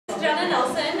Jenna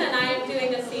and I am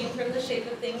doing a scene from The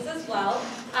Shape of Things as well.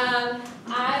 I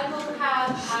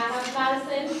have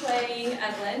Madison playing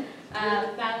Evelyn,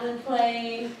 Madeline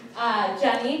playing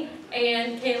Jenny,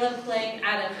 and Caleb playing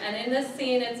Adam. And in this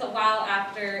scene, it's a while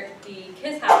after the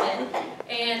kiss happened,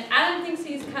 and Adam thinks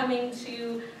he's coming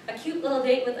to a cute little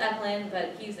date with Evelyn,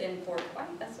 but he's in for quite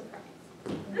a surprise.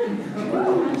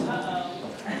 Uh-oh.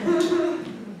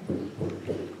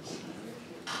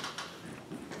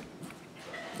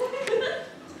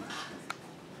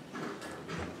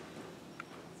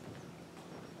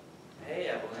 Hey,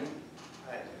 Evelyn.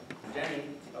 Hi. Jenny.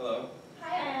 Hello.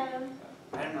 Hi, Adam.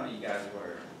 I didn't know you guys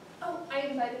were. Oh, I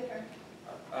invited her.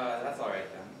 That's all right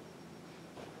then.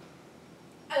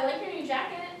 I like your new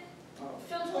jacket. Oh.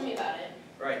 Phil told me about it.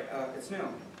 Right. It's new.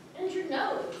 And your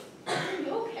nose. Are you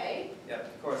okay? Yeah,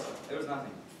 of course. It was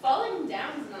nothing. Falling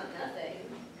down's not nothing.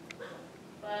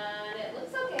 But it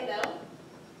looks okay, though.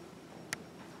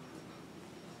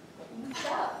 What's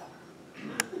up?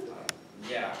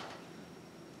 Yeah.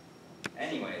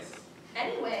 Anyways.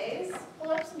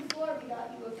 Pull up some floor. We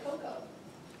got you a cocoa.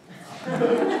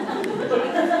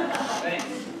 Thanks.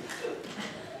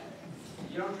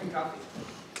 You don't drink coffee?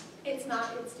 It's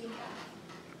not. It's decaf.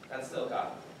 That's still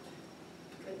coffee.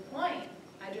 Good point.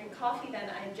 I drink coffee then.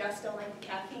 I just don't like the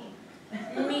caffeine.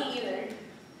 Me either.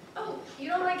 Oh, you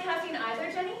don't like caffeine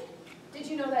either, Jenny? Did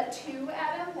you know that too,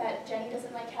 Adam, that Jenny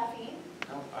doesn't like caffeine?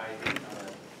 No, I didn't know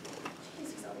that.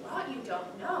 Jeez, there's a lot you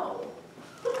don't know.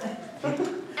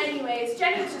 Anyways,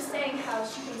 Jenny was just saying how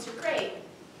she thinks you're great.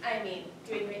 I mean,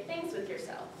 doing great things with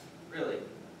yourself. Really?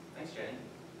 Thanks, Jenny.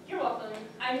 You're welcome.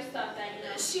 I just thought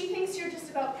that, She thinks you're just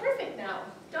about perfect now,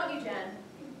 don't you, Jen?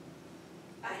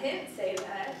 I didn't say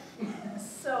that.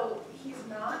 So, he's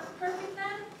not perfect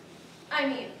then? I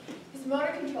mean, his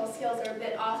motor control skills are a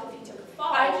bit off if he took a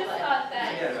fall. I just thought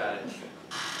that... Forget about it.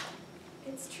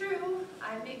 It's true.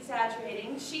 I'm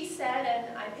exaggerating. She said,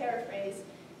 and I paraphrase,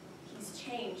 he's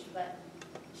changed, but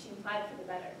she implied for the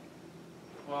better.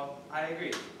 Well, I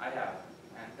agree. I have.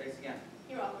 And thanks again.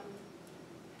 You're welcome.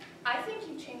 I think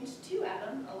you've changed too,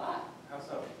 Adam, a lot. How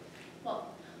so? Well,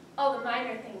 all the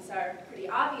minor things are pretty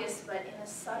obvious, but in a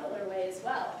subtler way as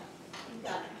well. You've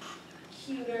gotten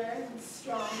cuter and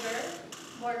stronger,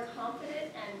 more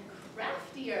confident and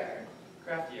craftier.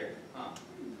 Craftier, huh?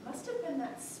 Must have been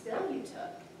that spill you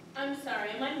took. I'm sorry,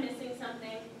 am I missing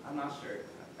something? I'm not sure.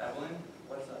 Evelyn,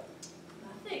 what's up?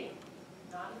 Nothing.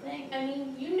 Not a thing. I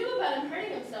mean, you knew about him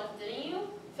hurting himself, didn't you?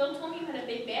 Phil told me you had a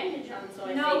big bandage on, so I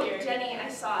figured. No, Jenny, I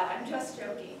saw it. I'm just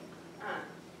joking.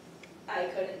 I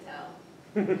couldn't tell.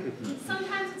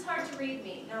 Sometimes it's hard to read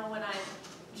me, when I'm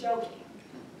joking.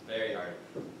 Very hard.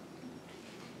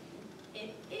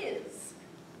 It is.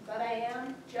 But I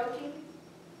am joking.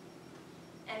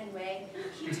 Anyway,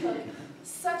 he took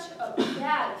such a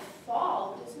bad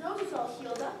fall. His nose is all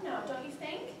healed up now, don't you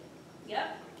think?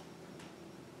 Yep.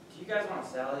 Do you guys want a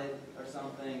salad or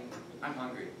something? I'm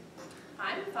hungry.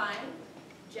 I'm fine.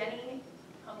 Jenny,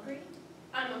 hungry?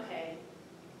 I'm okay.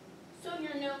 So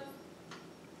your nose,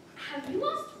 have you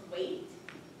lost weight?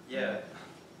 Yeah.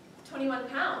 21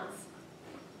 pounds.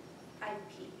 I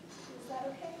peaked. Is that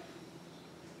okay?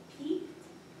 Peaked?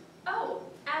 Oh,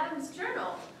 Adam's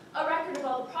journal. A record of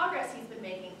all the progress he's been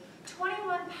making.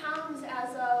 21 pounds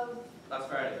as of... Last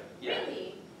Friday. Yeah.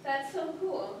 Really? That's so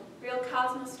cool. Real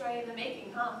Cosmo story in the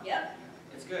making, huh? Yep.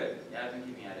 It's good. Yeah, I've been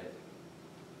keeping at it.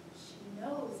 She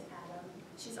knows, Adam.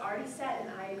 She's already said,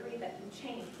 and I agree, that you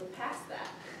changed. We're past that.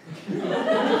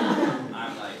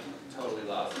 I'm like totally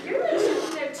lost here. You're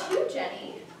like there too,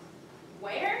 Jenny.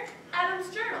 Where?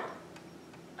 Adam's journal.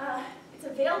 It's a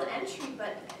veiled entry,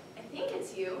 but I think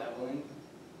it's you. Evelyn?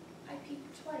 I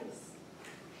peeked twice.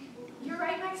 You're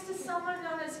right next to someone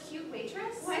known as Cute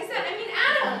Waitress? Why is that? I mean,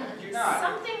 Adam! You're not.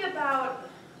 Something about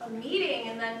a meeting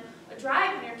and then a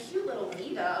drive and your cute little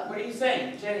meetup. What are you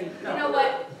saying, Jenny? No. You know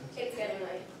what? It's getting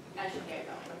late. I should get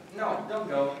going. No, don't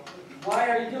go. Why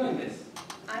are you doing this?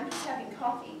 I'm just having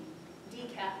coffee.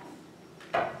 Decaf.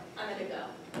 I'm gonna go.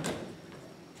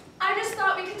 I just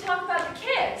thought we could talk about the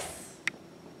kiss.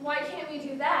 Why can't we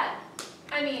do that?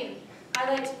 I mean,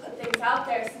 I like to put things out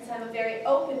there since I'm a very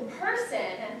open person,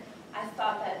 and I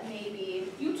thought that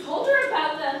maybe... You told her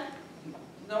about the...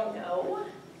 No. No.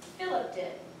 Philip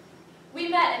did. We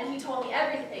met and he told me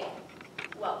everything.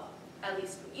 Well, at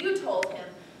least what you told him.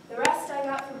 The rest I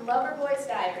got from Loverboy's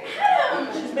diary.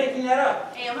 She's making that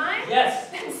up. Am I? Yes.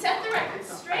 Then set the record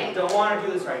straight. I don't want to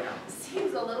do this right now.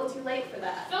 Seems a little too late for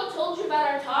that. Phil told you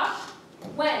about our talk?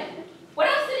 When? What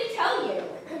else did he tell you?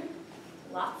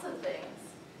 Lots of things.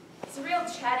 He's a real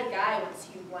chatty guy once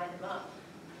you wind him up.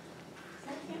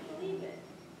 I can't believe it.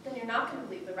 then you're not going to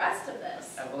believe the rest of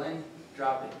this. Evelyn,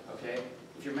 drop it, okay?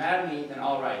 If you're mad at me, then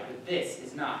all right, but this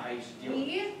is not how you should deal with it.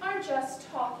 We are just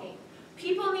talking.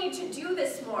 People need to do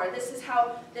this more. This is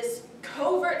how this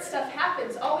covert stuff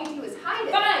happens. All we do is hide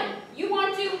it. Fine, you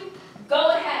want to?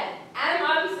 Go ahead. Adam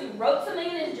obviously wrote something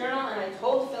in his journal and I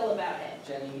told Phil about it.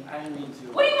 Jenny, I didn't mean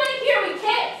to. What do you want to hear? We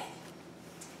kissed.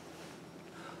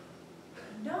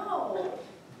 No.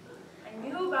 I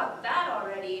knew about that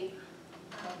already.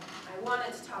 I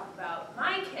wanted to talk about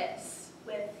my kiss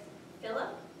with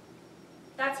Philip.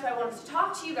 That's what I wanted to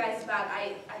talk to you guys about.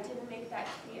 I didn't make that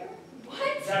clear.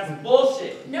 What? That's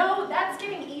bullshit. No, that's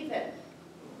getting even.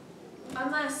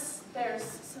 Unless there's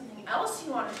something else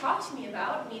you want to talk to me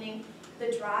about, meaning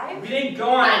the drive. We didn't go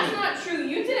on That's any. not true.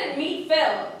 You didn't meet Phil.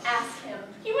 Ask him.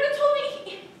 He would have told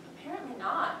me. Apparently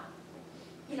not.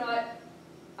 You know what?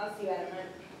 I'll see you at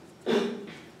a minute.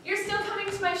 You're still coming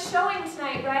to my showing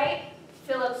tonight, right?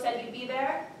 Philip said you'd be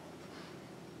there.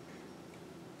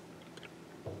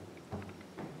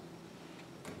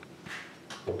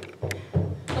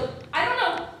 Look, I don't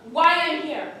know why I'm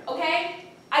here, okay?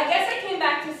 I guess I came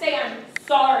back to say I'm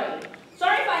sorry.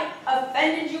 Sorry if I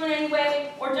offended you in any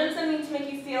way or done something to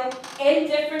make you feel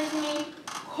indifferent to me,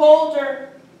 cold, or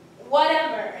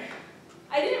whatever.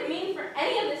 I didn't mean for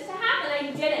any of this to happen,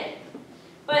 I didn't.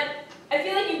 But I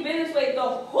feel like you've been this way the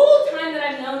whole time that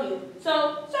I've known you.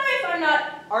 So, sorry if I'm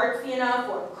not artsy enough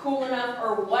or cool enough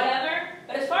or whatever.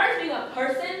 But as far as being a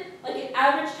person, like an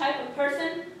average type of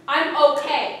person, I'm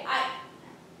okay.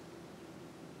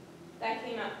 That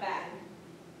came out bad.